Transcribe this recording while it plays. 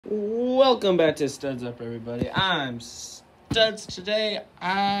Welcome back to Studs Up, everybody. I'm Studs. Today,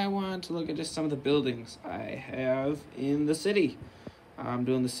 I want to look at just some of the buildings I have in the city. I'm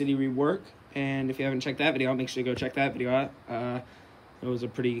doing the city rework, and if you haven't checked that video out, make sure to go check that video out. It was a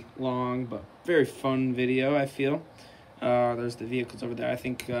pretty long but very fun video, I feel. There's the vehicles over there. I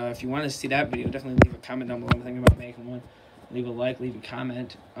think if you want to see that video, definitely leave a comment down below. I'm thinking about making one. Leave a like, leave a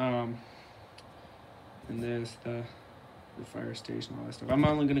comment. And there's the fire station, all that stuff. I'm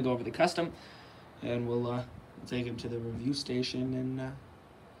only going to go over the custom, and we'll take him to the review station, and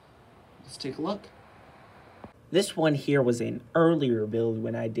let's take a look. This one here was an earlier build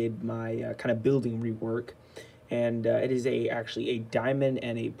when I did my kind of building rework, and it is actually a diamond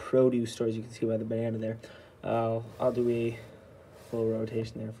and a produce store, as you can see by the banana there. I'll do a full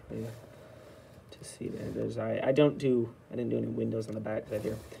rotation there for you to see there. There's I didn't do any windows on the back right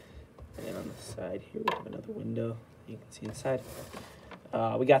here, and then on the side here we have another window. You can see inside.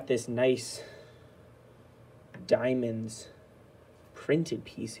 We got this nice diamonds printed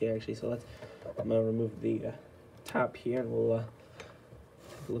piece here, actually. So I'm gonna remove the top here, and we'll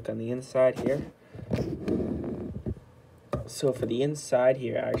take a look on the inside here. So for the inside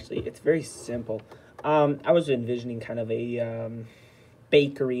here, actually, it's very simple. I was envisioning kind of a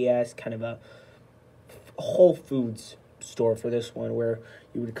bakery-esque, kind of a Whole Foods store for this one, where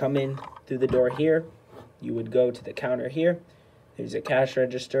you would come in through the door here. You would go to the counter here. There's a cash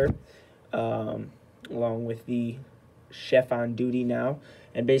register, along with the chef on duty now.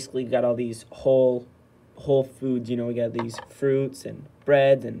 And basically got all these whole foods, you know, we got these fruits and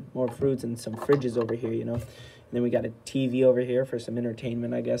breads and more fruits and some fridges over here, you know. And then we got a TV over here for some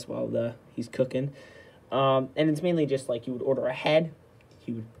entertainment, I guess, while he's cooking. And it's mainly just like you would order ahead,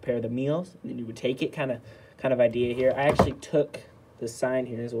 you would prepare the meals, and then you would take it, kind of idea here. I actually took the sign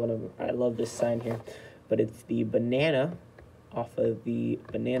here. I love this sign here. But it's the banana off of the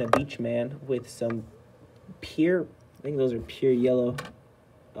Banana Beach Man with some pure, I think those are pure yellow,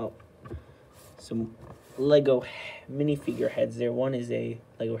 some Lego minifigure heads there. One is a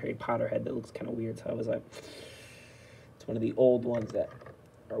Lego Harry Potter head that looks kind of weird, so I was like, it's one of the old ones that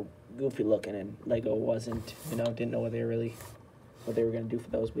are goofy looking, and Lego wasn't, didn't know what they were going to do for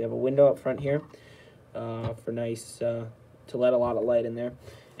those. We have a window up front here for nice, to let a lot of light in there.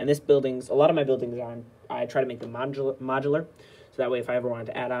 And a lot of my buildings I try to make them modular, so that way if I ever wanted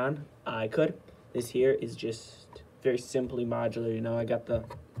to add on, I could. This here is just very simply modular, I got the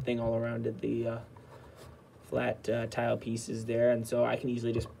thing all around it, the flat tile pieces there, and so I can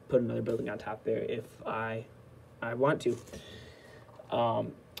easily just put another building on top there if I want to.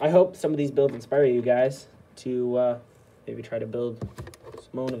 I hope some of these builds inspire you guys to maybe try to build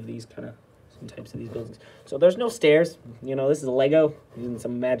some of these some types of these buildings. So there's no stairs, this is a Lego, using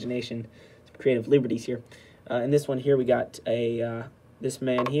some imagination, some creative liberties here. In this one here, we got this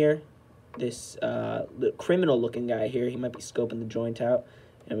man here, this criminal looking guy here. He might be scoping the joint out.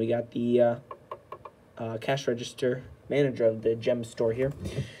 And we got the cash register manager of the gem store here.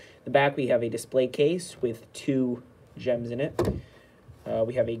 In the back, we have a display case with 2 gems in it.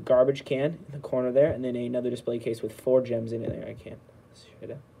 We have a garbage can in the corner there, and then another display case with 4 gems in it there. I can't show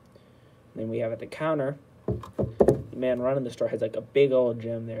it. Then we have at the counter, the man running the store has like a big old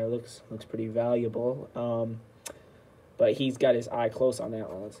gem there. It looks pretty valuable. But he's got his eye close on that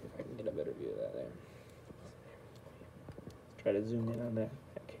one. Let's see if I can get a better view of that there. Try to zoom in on that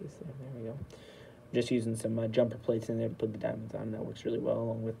case there. There we go. I'm just using some jumper plates in there to put the diamonds on. That works really well,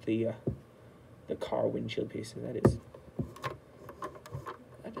 along with the car windshield pieces. That doesn't.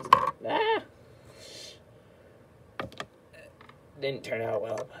 Didn't turn out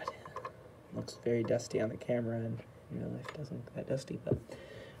well, but looks very dusty on the camera, and in real life doesn't look that dusty. But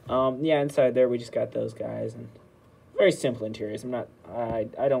yeah, inside there we just got those guys, and very simple interiors.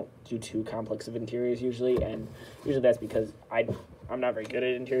 I don't do too complex of interiors usually, and usually that's because I'm not very good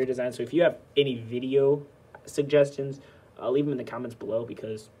at interior design. So if you have any video suggestions, leave them in the comments below,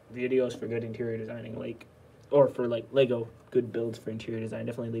 because videos for good interior designing, or for Lego good builds for interior design,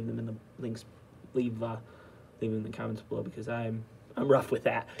 definitely leave them in the links. Leave them in the comments below, because I'm rough with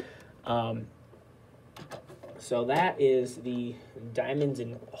that. So that is the Diamonds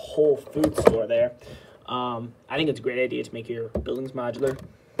and Whole Foods store there. I think it's a great idea to make your buildings modular.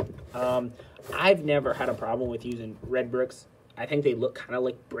 I've never had a problem with using red bricks. I think they look kind of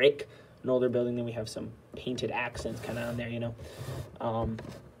like brick. An older building, then we have some painted accents kind of on there, All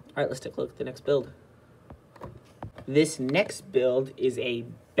right, let's take a look at the next build. This next build is a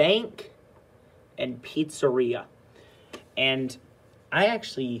bank and pizzeria. And I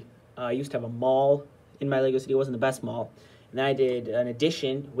actually used to have a mall in my Lego city. It wasn't the best mall. And then I did an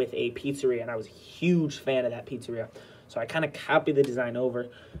addition with a pizzeria, and I was a huge fan of that pizzeria. So I kind of copied the design over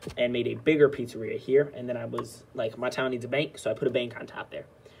and made a bigger pizzeria here. And then I was like, my town needs a bank, so I put a bank on top there.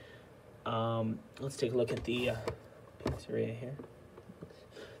 Let's take a look at the pizzeria here.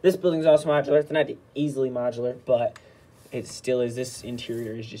 This building is also modular. It's not easily modular, but it still is. This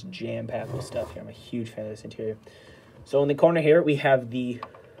interior is just jam-packed with stuff here. I'm a huge fan of this interior. So in the corner here, we have the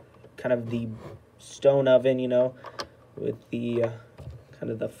kind of the stone oven, you know, with the kind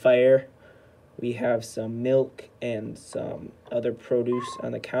of the fire. We have some milk and some other produce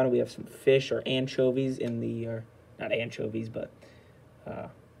on the counter. We have some fish or anchovies in the, or not anchovies, but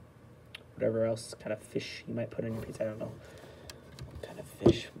whatever else kind of fish you might put on your pizza. I don't know what kind of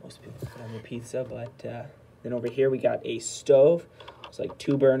fish most people put on their pizza, but then over here we got a stove. It's like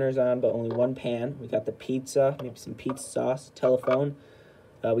 2 burners on, but only 1 pan. We got the pizza, maybe some pizza sauce, telephone.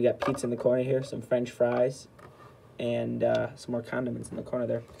 We got pizza in the corner here, some French fries, and some more condiments in the corner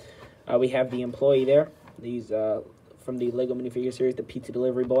there. We have the employee there. These from the Lego minifigure series, the pizza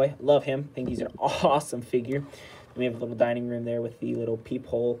delivery boy. Love him. I think he's an awesome figure. We have a little dining room there with the little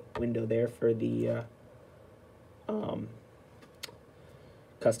peephole window there for the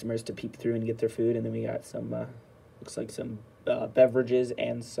customers to peep through and get their food. And then we got some, looks like some beverages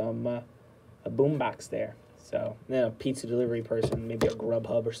and some a boombox there. So, you know, pizza delivery person, maybe a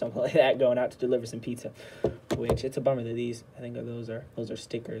Grubhub or something like that, going out to deliver some pizza. Which, it's a bummer that these, I think those are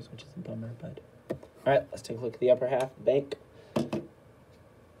stickers, which is a bummer. But all right, let's take a look at the upper half, bank.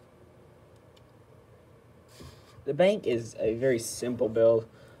 The bank is a very simple build.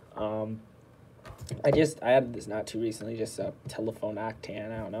 I added this not too recently, just a telephone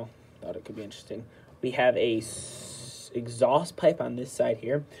octane. I don't know, thought it could be interesting. We have a exhaust pipe on this side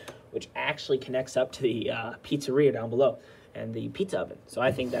here, which actually connects up to the pizzeria down below and the pizza oven. So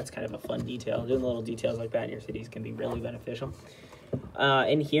I think that's kind of a fun detail. Doing little details like that in your cities can be really beneficial.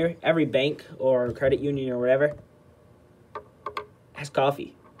 In here, every bank or credit union or whatever has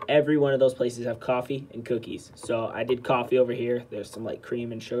coffee. Every one of those places have coffee and cookies. So I did coffee over here. There's some like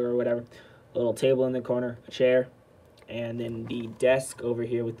cream and sugar or whatever. A little table in the corner, a chair, and then the desk over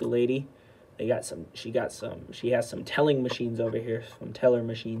here with the lady. She has some telling machines over here, some teller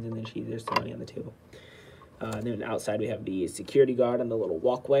machines, and then there's some money on the table. And then outside we have the security guard on the little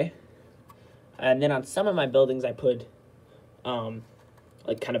walkway. And then on some of my buildings I put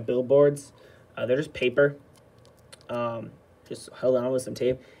like kind of billboards. They're just paper, just held on with some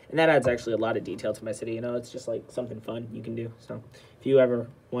tape. And that adds actually a lot of detail to my city. You know, it's just like something fun you can do. So if you ever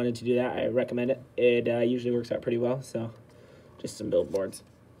wanted to do that, I recommend it. It usually works out pretty well. So just some billboards.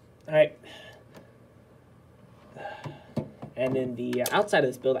 All right. And then the outside of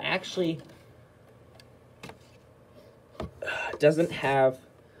this build actually doesn't have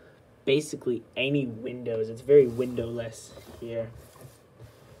basically any windows. It's very windowless here.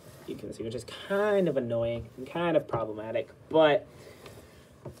 You can see, which is kind of annoying and kind of problematic. But,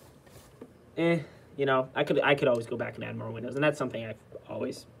 you know, I could always go back and add more windows, and that's something I've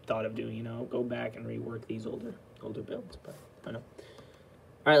always thought of doing. You know, go back and rework these older builds. But I don't know.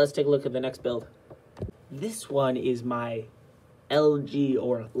 All right, let's take a look at the next build. This one is my LG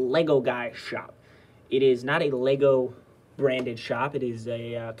or Lego Guy shop. It is not a Lego branded shop. It is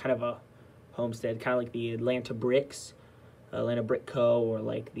a kind of a homestead, kind of like the Atlanta Bricks, Atlanta Brick Co., or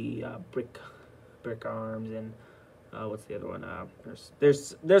like the Brick Arms, and what's the other one?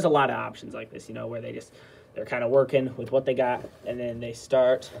 There's a lot of options like this, you know, where they're kind of working with what they got, and then they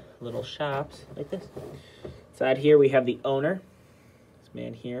start little shops like this. Inside here we have the owner, this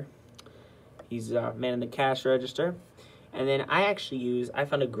man here. He's manning the cash register. And then I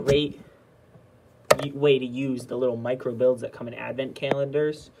found a great way to use the little micro builds that come in advent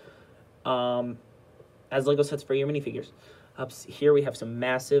calendars as Lego sets for your minifigures. Up here we have some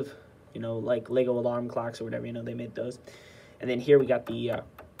massive, you know, like Lego alarm clocks or whatever, you know, they made those. And then here we got the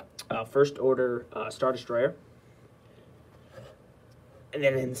First Order Star Destroyer. And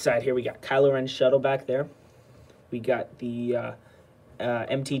then inside here we got Kylo Ren's shuttle back there. We got the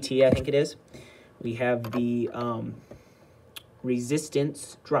MTT, I think it is. We have the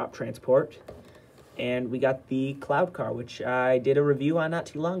Resistance drop transport, and we got the Cloud Car, which I did a review on not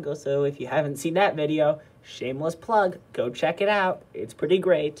too long ago. So if you haven't seen that video, shameless plug, go check it out. It's pretty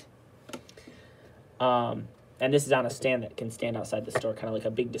great. And this is on a stand that can stand outside the store, kind of like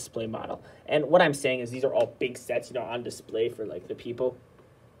a big display model. And what I'm saying is these are all big sets, you know, on display for like the people.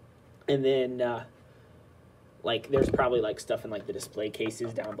 And then like there's probably like stuff in like the display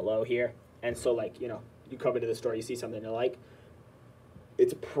cases down below here. And so like, you know, you come into the store, you see something you like,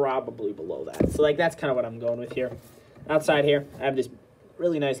 it's probably below that. So like that's kind of what I'm going with here. Outside here, I have this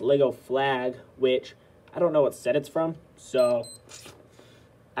really nice Lego flag, which I don't know what set it's from. So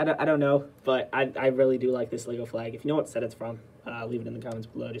I don't know, but I really do like this Lego flag. If you know what set it's from, leave it in the comments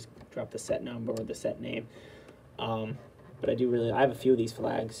below. Just drop the set number or the set name. But I have a few of these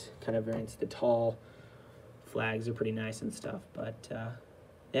flags, kind of variants. The tall flags are pretty nice and stuff, but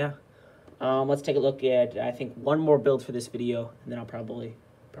yeah. Let's take a look at, I think, one more build for this video, and then I'll probably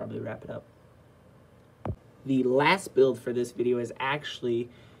wrap it up. The last build for this video is actually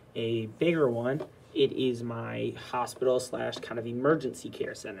a bigger one. It is my hospital slash kind of emergency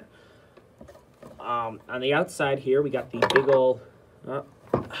care center. On the outside here, we got the big old,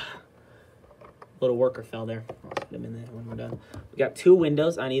 little worker fell there. I'll put him in there when we're done. We got 2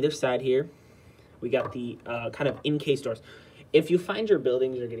 windows on either side here. We got the kind of encased doors. If you find your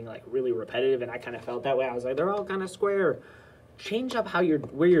buildings are getting like really repetitive, and I kind of felt that way, I was like, they're all kind of square. Change up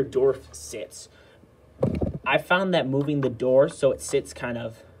where your door sits. I found that moving the door so it sits kind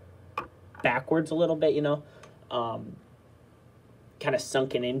of backwards a little bit, you know, kind of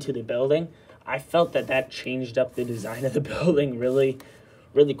sunken into the building. I felt that changed up the design of the building really,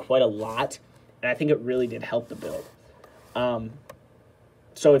 really quite a lot, and I think it really did help the build.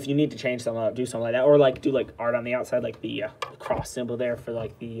 So if you need to change something up, do something like that, or like do like art on the outside, like the cross symbol there for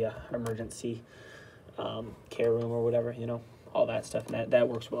like the emergency care room or whatever, you know, all that stuff, and that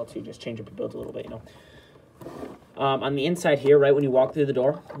works well too. Just change up the build a little bit, you know. On the inside here, right when you walk through the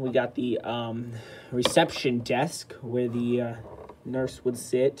door, we got the reception desk where the nurse would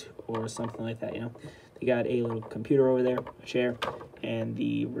sit or something like that, you know. They got a little computer over there, a chair, and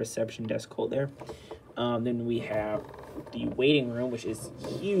the reception desk hold there. Then we have the waiting room, which is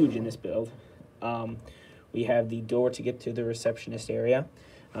huge in this build. We have the door to get to the receptionist area.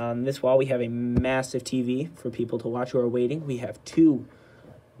 On this wall, we have a massive TV for people to watch who are waiting. We have 2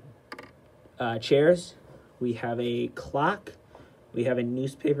 chairs. We have a clock. We have a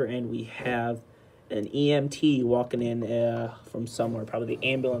newspaper, and we have an EMT walking in from somewhere, probably the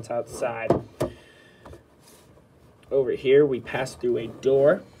ambulance outside. Over here, we pass through a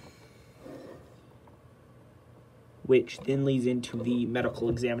door, which then leads into the medical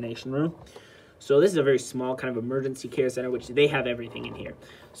examination room. So this is a very small kind of emergency care center, which they have everything in here.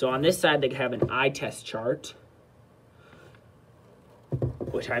 So on this side, they have an eye test chart,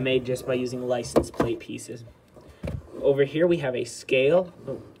 which I made just by using license plate pieces. Over here, we have a scale.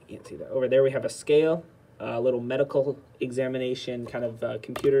 Oh, you can't see that. Over there, we have a scale, a little medical examination kind of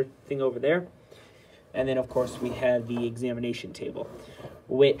computer thing over there. And then, of course, we have the examination table,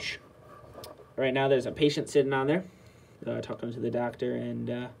 which right now there's a patient sitting on there talking to the doctor,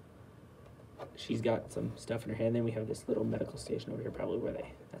 and she's got some stuff in her hand. Then we have this little medical station over here, probably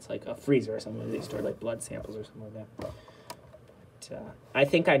that's like a freezer or something where they store like blood samples or something like that. But, I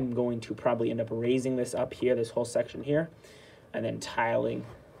think I'm going to probably end up raising this up here, this whole section here, and then tiling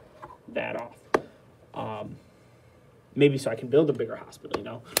that off. Maybe so I can build a bigger hospital, you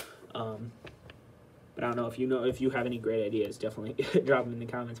know. But I don't know if you have any great ideas. Definitely drop them in the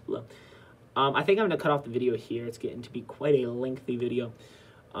comments below. I think I'm going to cut off the video here. It's getting to be quite a lengthy video.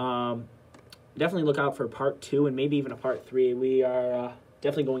 Definitely look out for part 2 and maybe even a part 3. We are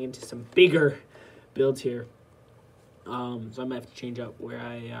definitely going into some bigger builds here. So I might have to change up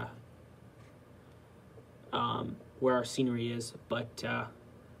where our scenery is, but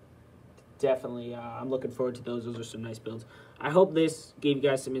definitely I'm looking forward to those. Those are some nice builds. I hope this gave you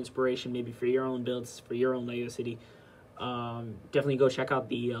guys some inspiration maybe for your own builds, for your own Lego City. Definitely go check out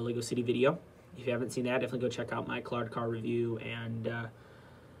the Lego City video. If you haven't seen that, definitely go check out my Claude car review and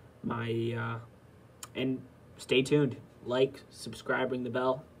and stay tuned. Like, subscribe, ring the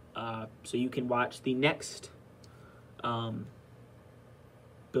bell, so you can watch the next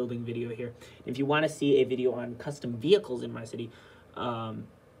building video here. If you want to see a video on custom vehicles in my city,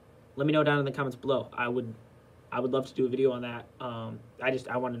 let me know down in the comments below. I would love to do a video on that.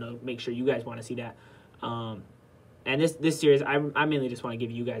 I want to know, make sure you guys want to see that. And this series, I mainly just want to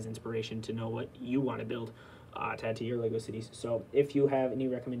give you guys inspiration to know what you want to build to add to your Lego cities. So if you have any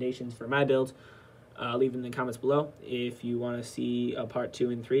recommendations for my builds, leave them in the comments below. If you want to see a part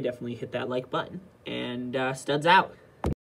 2 and 3, definitely hit that like button. And studs out.